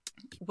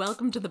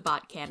Welcome to the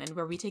Bot Canon,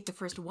 where we take the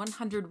first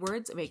 100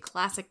 words of a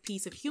classic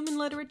piece of human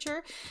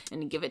literature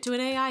and give it to an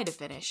AI to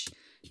finish.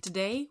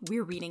 Today,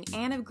 we're reading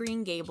Anne of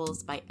Green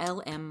Gables by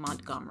L.M.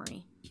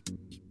 Montgomery.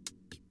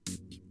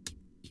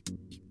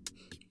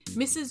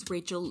 Mrs.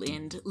 Rachel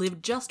Lynde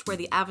lived just where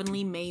the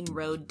Avonlea main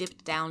road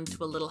dipped down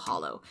to a little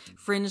hollow,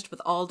 fringed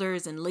with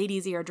alders and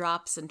ladies'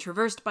 eardrops and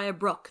traversed by a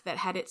brook that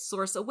had its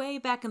source away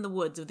back in the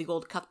woods of the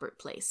old Cuthbert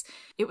place.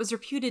 It was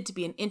reputed to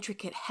be an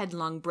intricate,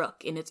 headlong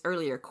brook in its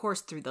earlier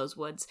course through those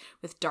woods,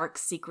 with dark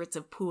secrets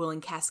of pool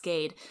and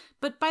cascade,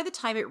 but by the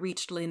time it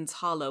reached Lynde's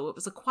Hollow, it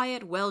was a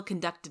quiet,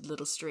 well-conducted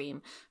little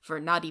stream, for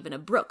not even a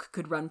brook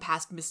could run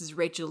past Mrs.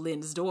 Rachel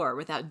Lynde's door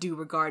without due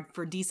regard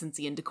for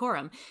decency and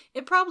decorum.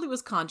 It probably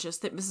was conscious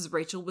that Mrs.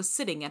 Rachel was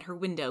sitting at her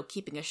window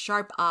keeping a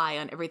sharp eye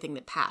on everything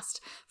that passed,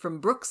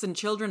 from brooks and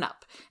children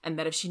up, and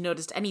that if she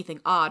noticed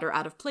anything odd or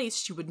out of place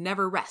she would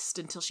never rest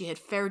until she had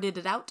ferreted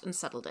it out and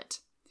settled it.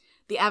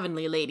 The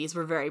Avonlea ladies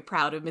were very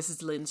proud of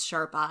Mrs. Lynde's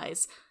sharp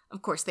eyes.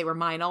 Of course they were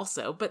mine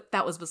also, but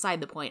that was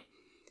beside the point.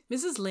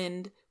 Mrs.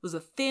 Lynde was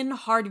a thin,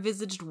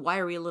 hard-visaged,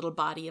 wiry little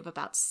body of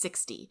about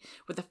 60,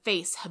 with a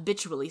face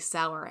habitually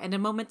sour and a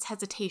moment's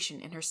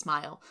hesitation in her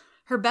smile.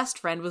 Her best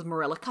friend was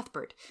Marilla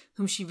Cuthbert,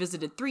 whom she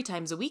visited 3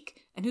 times a week,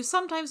 and who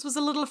sometimes was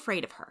a little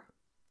afraid of her.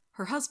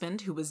 Her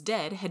husband, who was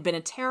dead, had been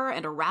a terror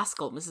and a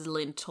rascal, Mrs.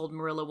 Lynde told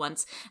Marilla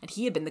once, and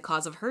he had been the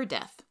cause of her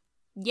death.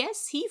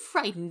 "Yes, he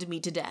frightened me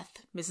to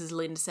death," Mrs.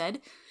 Lynde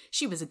said.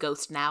 She was a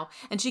ghost now,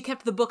 and she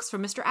kept the books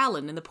from Mr.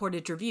 Allen in the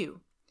Portage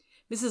Review.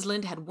 Mrs.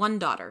 Lynde had one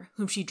daughter,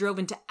 whom she drove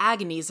into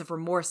agonies of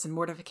remorse and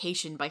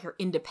mortification by her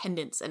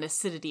independence and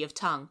acidity of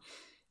tongue.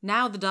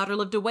 Now the daughter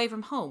lived away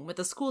from home with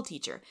a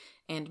schoolteacher,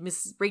 and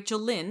Mrs. Rachel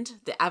Lynde,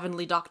 the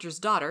Avonlea doctor's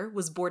daughter,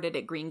 was boarded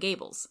at Green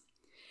Gables.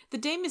 The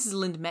day Mrs.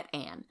 Lynde met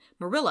Anne,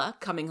 Marilla,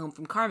 coming home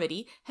from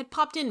Carmody, had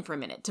popped in for a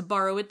minute to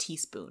borrow a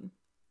teaspoon.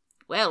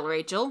 "Well,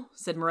 Rachel,"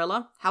 said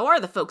Marilla, "how are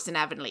the folks in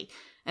Avonlea?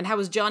 And how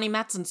is Johnny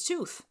Matson's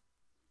tooth?"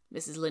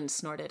 Mrs. Lynde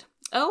snorted.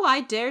 "Oh,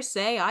 I dare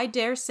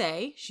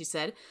say," she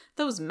said.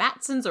 "Those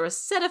Matsons are a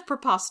set of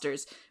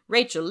preposters.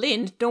 Rachel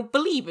Lynde don't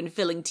believe in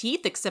filling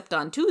teeth except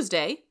on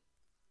Tuesday."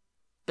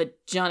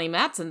 "But Johnny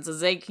Matson's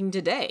is aching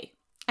today."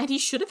 "And he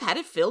should have had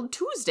it filled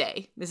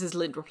Tuesday," Mrs.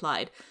 Lynde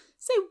replied.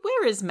 "Say,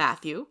 where is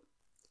Matthew?"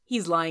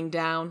 "He's lying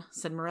down,"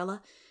 said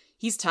Marilla.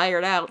 "He's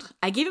tired out.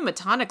 I gave him a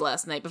tonic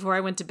last night before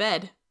I went to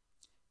bed."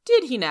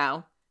 "Did he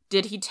now?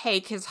 Did he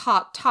take his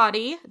hot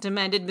toddy?"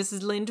 demanded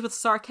Mrs. Lynde with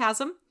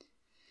sarcasm.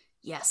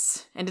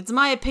 "Yes, and it's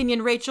my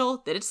opinion, Rachel,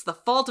 that it's the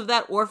fault of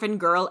that orphan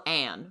girl,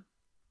 Anne."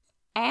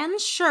 "Anne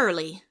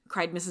Shirley,"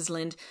 cried Mrs.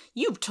 Lynde.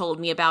 "You've told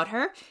me about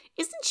her.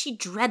 Isn't she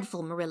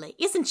dreadful, Marilla,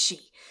 isn't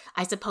she?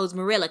 I suppose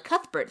Marilla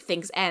Cuthbert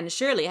thinks Anne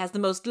Shirley has the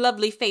most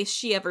lovely face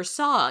she ever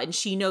saw, and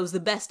she knows the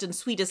best and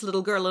sweetest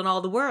little girl in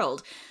all the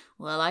world.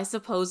 Well, I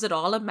suppose it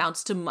all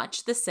amounts to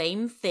much the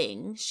same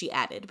thing," she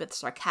added with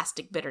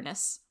sarcastic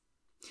bitterness.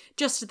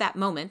 Just at that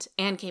moment,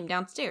 Anne came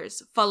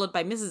downstairs, followed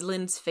by Mrs.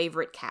 Lynde's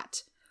favorite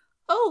cat.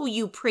 "Oh,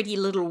 you pretty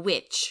little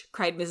witch,"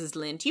 cried Mrs.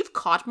 Lynde. "You've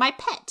caught my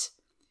pet."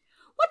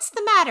 "What's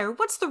the matter?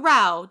 What's the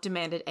row?"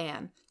 demanded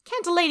Anne.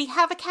 "Can't a lady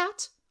have a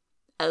cat?"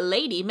 "A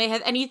lady may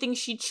have anything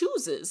she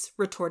chooses,"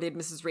 retorted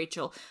Mrs.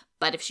 Rachel,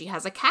 "but if she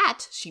has a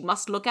cat, she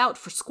must look out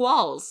for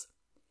squalls."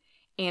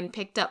 Anne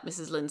picked up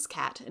Mrs. Lynde's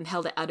cat and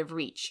held it out of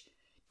reach.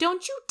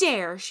 "Don't you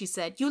dare," she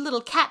said, "you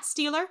little cat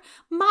stealer.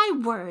 My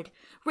word.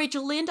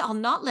 Rachel Lynde, I'll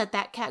not let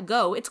that cat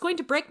go. It's going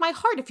to break my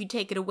heart if you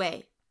take it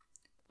away."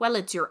 "Well,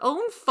 it's your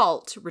own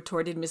fault,"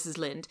 retorted Mrs.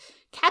 Lynde.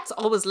 "Cats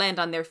always land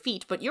on their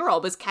feet, but you're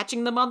always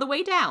catching them on the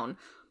way down.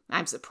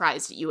 I'm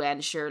surprised at you, Anne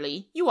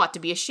Shirley. You ought to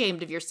be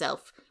ashamed of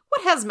yourself.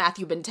 What has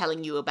Matthew been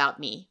telling you about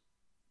me?"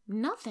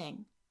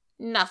 "Nothing."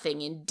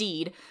 "Nothing,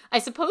 indeed. I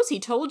suppose he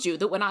told you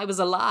that when I was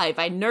alive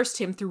I nursed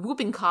him through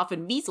whooping cough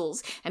and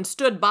measles, and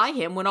stood by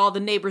him when all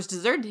the neighbors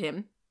deserted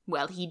him.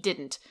 Well, he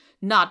didn't.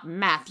 Not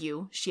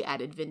Matthew," she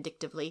added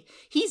vindictively.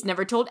 "He's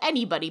never told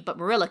anybody but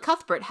Marilla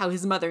Cuthbert how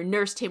his mother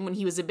nursed him when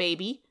he was a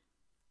baby."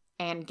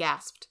 Anne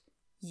gasped.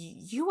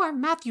 "You are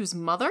Matthew's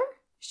mother?"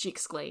 she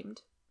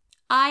exclaimed.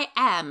 "I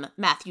am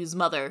Matthew's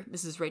mother,"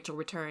 Mrs. Rachel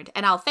returned,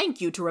 "and I'll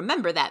thank you to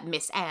remember that,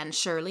 Miss Anne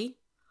Shirley."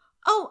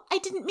 Oh, I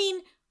didn't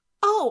mean,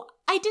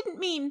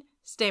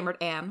 stammered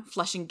Anne,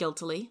 flushing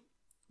guiltily.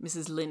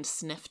 Mrs. Lynde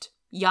sniffed.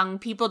 "Young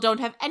people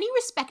don't have any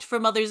respect for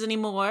mothers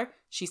anymore,"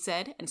 she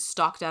said, and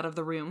stalked out of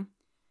the room.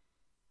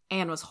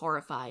 Anne was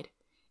horrified.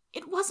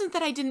 "It wasn't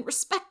that I didn't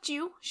respect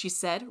you," she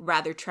said,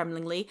 rather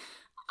tremblingly.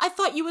 "I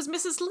thought you was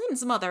Mrs.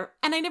 Lynde's mother,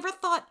 and I never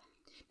thought...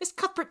 Miss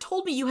Cuthbert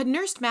told me you had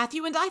nursed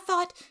Matthew, and I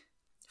thought..."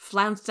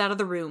 Flounced out of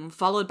the room,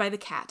 followed by the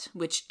cat,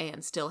 which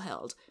Anne still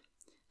held.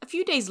 A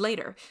few days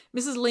later,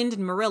 Mrs. Lynde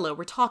and Marilla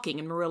were talking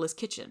in Marilla's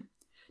kitchen.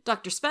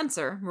 Dr.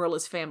 Spencer,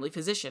 Marilla's family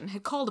physician,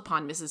 had called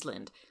upon Mrs.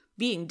 Lynde.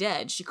 Being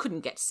dead, she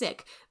couldn't get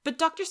sick, but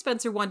Dr.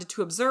 Spencer wanted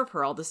to observe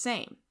her all the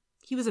same.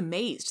 He was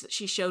amazed that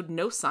she showed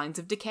no signs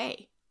of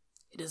decay.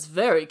 "It is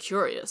very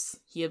curious,"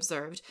 he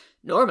observed.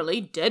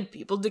 "Normally, dead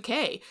people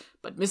decay,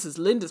 but Mrs.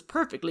 Lynde is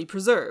perfectly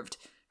preserved.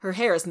 Her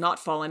hair has not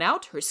fallen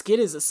out, her skin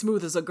is as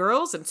smooth as a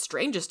girl's, and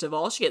strangest of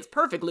all, she has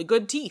perfectly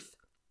good teeth."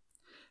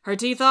 Her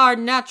teeth are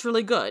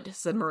naturally good,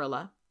 said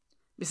Marilla.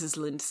 Mrs.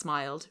 Lynde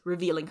smiled,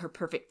 revealing her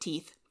perfect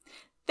teeth.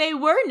 They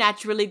were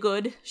naturally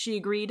good, she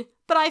agreed,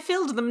 but I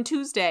filled them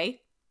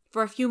Tuesday.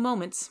 For a few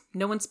moments,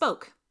 no one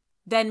spoke.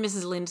 Then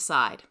Mrs. Lynde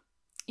sighed.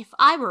 If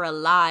I were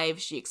alive,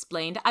 she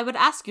explained, I would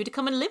ask you to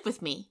come and live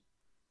with me.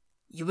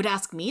 You would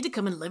ask me to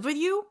come and live with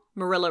you?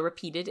 Marilla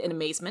repeated in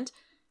amazement.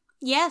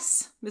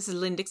 Yes, Mrs.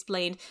 Lynde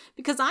explained,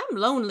 because I'm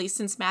lonely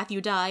since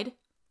Matthew died.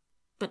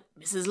 But,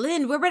 Mrs.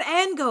 Lynde, where would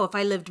Anne go if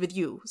I lived with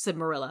you? Said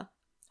Marilla.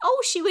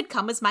 Oh, she would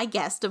come as my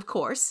guest, of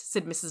course,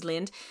 said Mrs.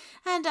 Lynde,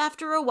 and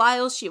after a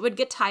while she would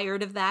get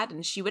tired of that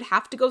and she would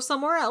have to go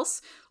somewhere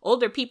else.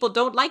 Older people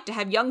don't like to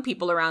have young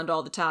people around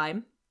all the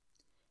time.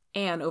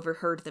 Anne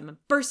overheard them and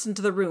burst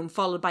into the room,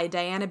 followed by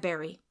Diana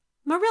Barry.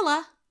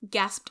 Marilla,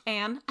 gasped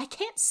Anne, I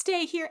can't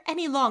stay here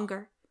any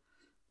longer.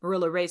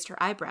 Marilla raised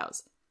her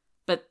eyebrows.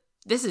 But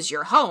this is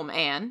your home,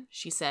 Anne,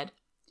 she said.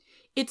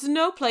 It's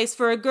no place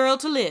for a girl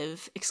to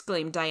live,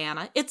 exclaimed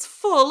Diana. It's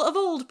full of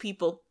old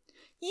people.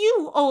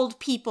 You old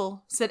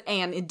people, said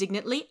Anne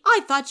indignantly.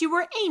 I thought you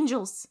were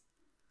angels.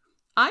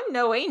 I'm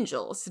no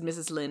angel, said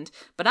Mrs. Lynde,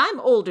 but I'm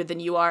older than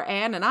you are,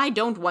 Anne, and I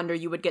don't wonder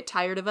you would get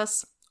tired of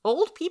us.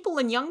 Old people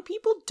and young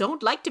people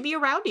don't like to be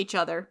around each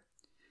other.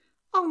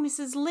 Oh,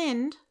 Mrs.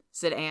 Lynde,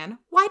 said Anne,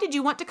 why did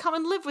you want to come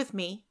and live with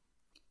me?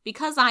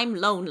 Because I'm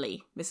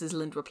lonely, Mrs.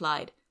 Lynde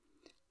replied.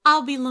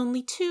 I'll be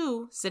lonely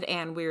too, said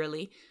Anne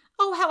wearily.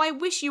 Oh, how I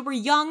wish you were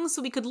young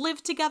so we could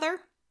live together.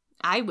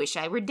 I wish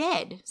I were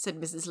dead, said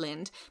Mrs.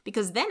 Lynde,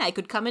 because then I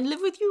could come and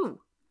live with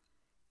you.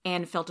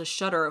 Anne felt a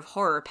shudder of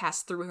horror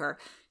pass through her.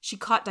 She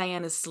caught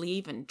Diana's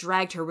sleeve and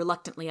dragged her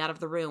reluctantly out of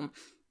the room,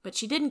 but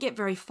she didn't get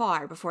very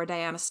far before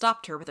Diana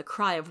stopped her with a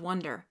cry of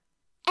wonder.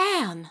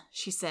 Anne,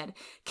 she said,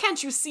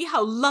 can't you see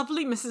how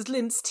lovely Mrs.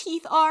 Lynde's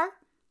teeth are?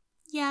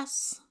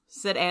 Yes,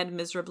 said Anne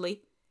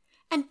miserably.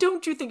 And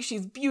don't you think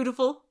she's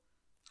beautiful?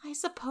 I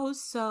suppose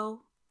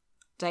so.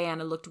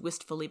 Diana looked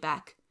wistfully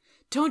back.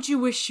 Don't you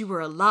wish she were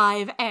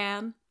alive,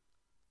 Anne?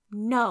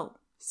 No,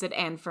 said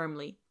Anne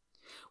firmly.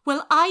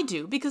 Well, I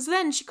do, because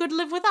then she could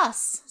live with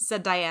us,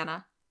 said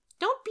Diana.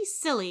 Don't be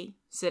silly,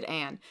 said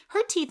Anne.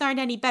 Her teeth aren't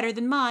any better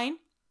than mine.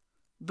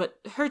 But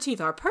her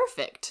teeth are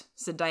perfect,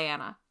 said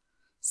Diana.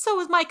 So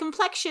is my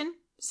complexion,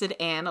 said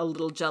Anne a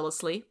little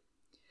jealously.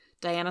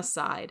 Diana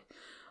sighed.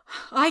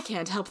 I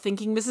can't help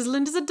thinking Mrs.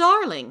 Lynde is a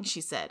darling,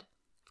 she said.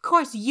 Of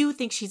course you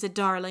think she's a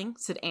darling,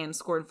 said Anne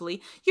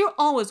scornfully. You're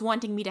always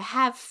wanting me to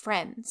have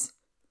friends.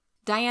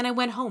 Diana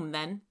went home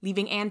then,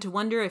 leaving Anne to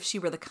wonder if she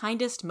were the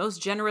kindest,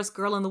 most generous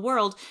girl in the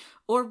world,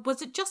 or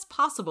was it just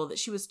possible that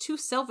she was too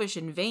selfish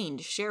and vain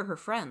to share her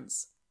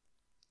friends?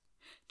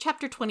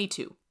 Chapter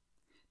 22.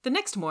 The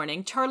next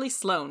morning, Charlie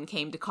Sloane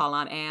came to call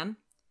on Anne.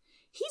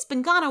 He's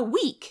been gone a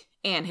week,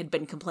 Anne had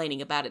been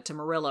complaining about it to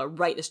Marilla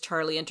right as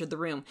Charlie entered the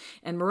room,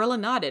 and Marilla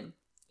nodded.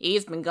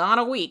 He's been gone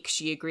a week,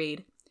 she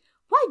agreed.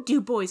 Why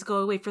do boys go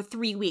away for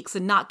 3 weeks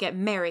and not get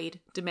married?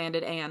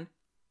 Demanded Anne.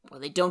 Well,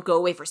 they don't go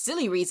away for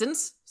silly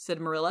reasons, said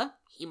Marilla.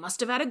 He must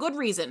have had a good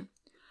reason.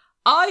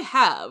 I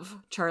have,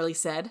 Charlie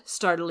said,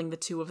 startling the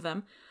two of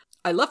them.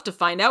 I left to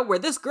find out where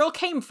this girl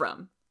came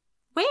from.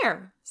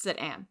 Where? Said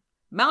Anne.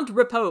 Mount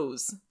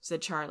Repose,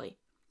 said Charlie.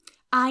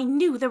 I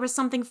knew there was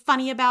something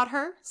funny about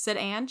her, said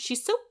Anne.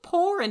 She's so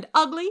poor and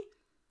ugly.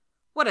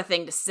 What a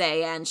thing to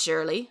say, Anne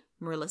Shirley,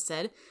 Marilla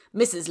said.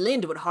 Mrs.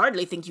 Lynde would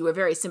hardly think you were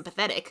very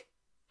sympathetic.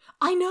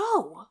 I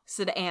know,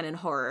 said Anne in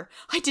horror.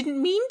 I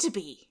didn't mean to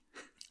be.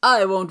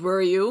 I won't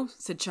worry you,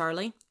 said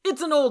Charlie.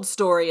 It's an old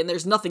story and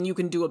there's nothing you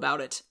can do about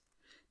it.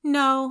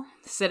 No,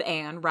 said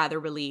Anne, rather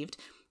relieved.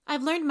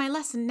 I've learned my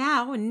lesson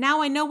now, and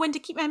now I know when to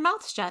keep my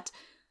mouth shut.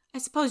 I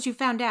suppose you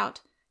found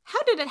out.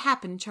 How did it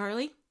happen,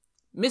 Charlie?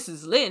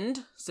 Mrs.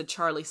 Lynde, said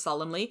Charlie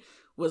solemnly,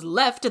 was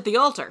left at the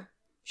altar.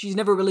 She's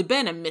never really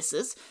been a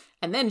Mrs.,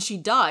 and then she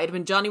died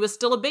when Johnny was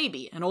still a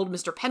baby, and old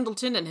Mr.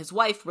 Pendleton and his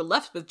wife were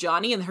left with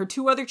Johnny and her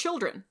 2 other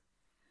children.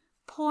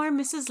 Poor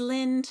Mrs.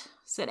 Lynde,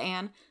 said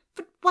Anne.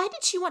 But why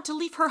did she want to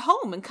leave her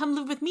home and come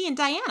live with me and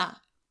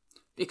Diana?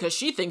 Because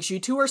she thinks you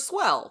two are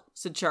swell,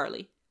 said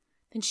Charlie.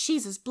 Then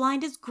she's as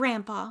blind as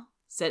Grandpa,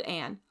 said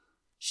Anne.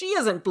 She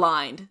isn't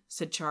blind,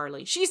 said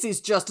Charlie. She sees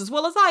just as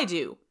well as I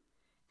do.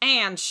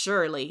 Anne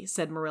Shirley,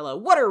 said Marilla,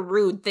 what a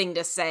rude thing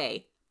to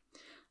say.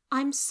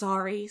 I'm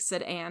sorry,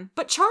 said Anne,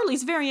 but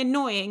Charlie's very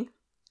annoying.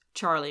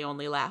 Charlie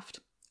only laughed.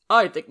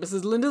 I think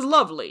Mrs. Lynde is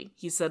lovely,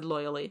 he said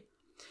loyally.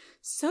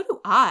 So do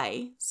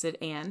I, said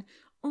Anne,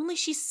 only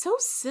she's so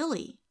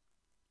silly.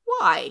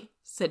 Why?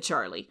 Said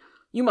Charlie.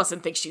 You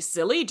mustn't think she's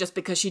silly just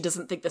because she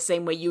doesn't think the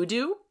same way you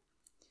do.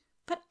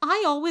 But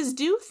I always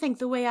do think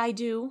the way I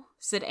do,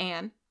 said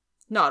Anne.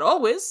 Not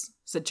always,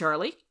 said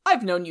Charlie.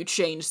 I've known you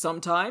change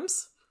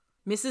sometimes.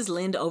 Mrs.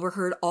 Lynde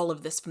overheard all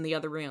of this from the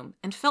other room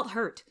and felt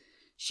hurt.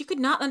 She could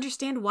not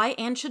understand why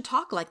Anne should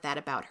talk like that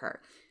about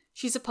her.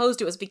 She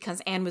supposed it was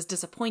because Anne was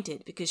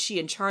disappointed because she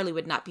and Charlie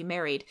would not be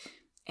married.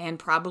 Anne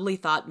probably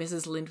thought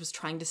Mrs. Lynde was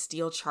trying to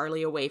steal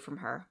Charlie away from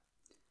her.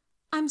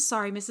 I'm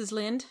sorry, Mrs.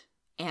 Lynde.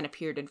 Anne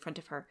appeared in front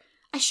of her.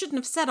 I shouldn't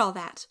have said all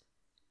that.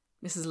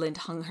 Mrs. Lynde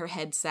hung her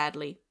head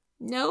sadly.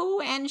 No,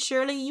 Anne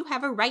Shirley, you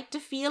have a right to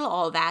feel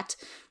all that.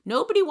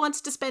 Nobody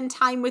wants to spend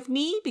time with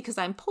me because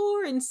I'm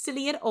poor and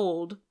silly and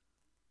old.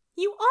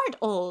 You aren't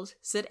old,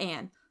 said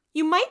Anne.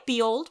 You might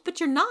be old, but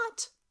you're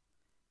not.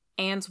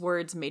 Anne's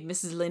words made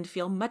Mrs. Lynde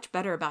feel much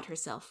better about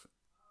herself.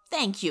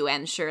 Thank you,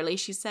 Anne Shirley,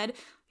 she said.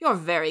 You're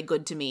very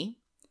good to me.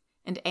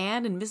 And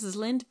Anne and Mrs.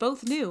 Lynde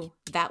both knew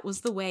that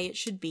was the way it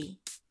should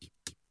be.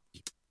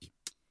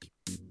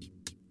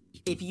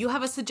 If you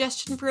have a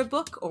suggestion for a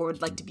book or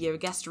would like to be a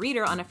guest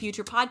reader on a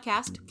future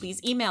podcast,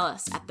 please email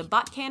us at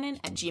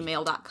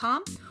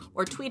thebotcannon@gmail.com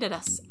or tweet at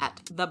us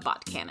at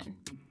thebotcannon.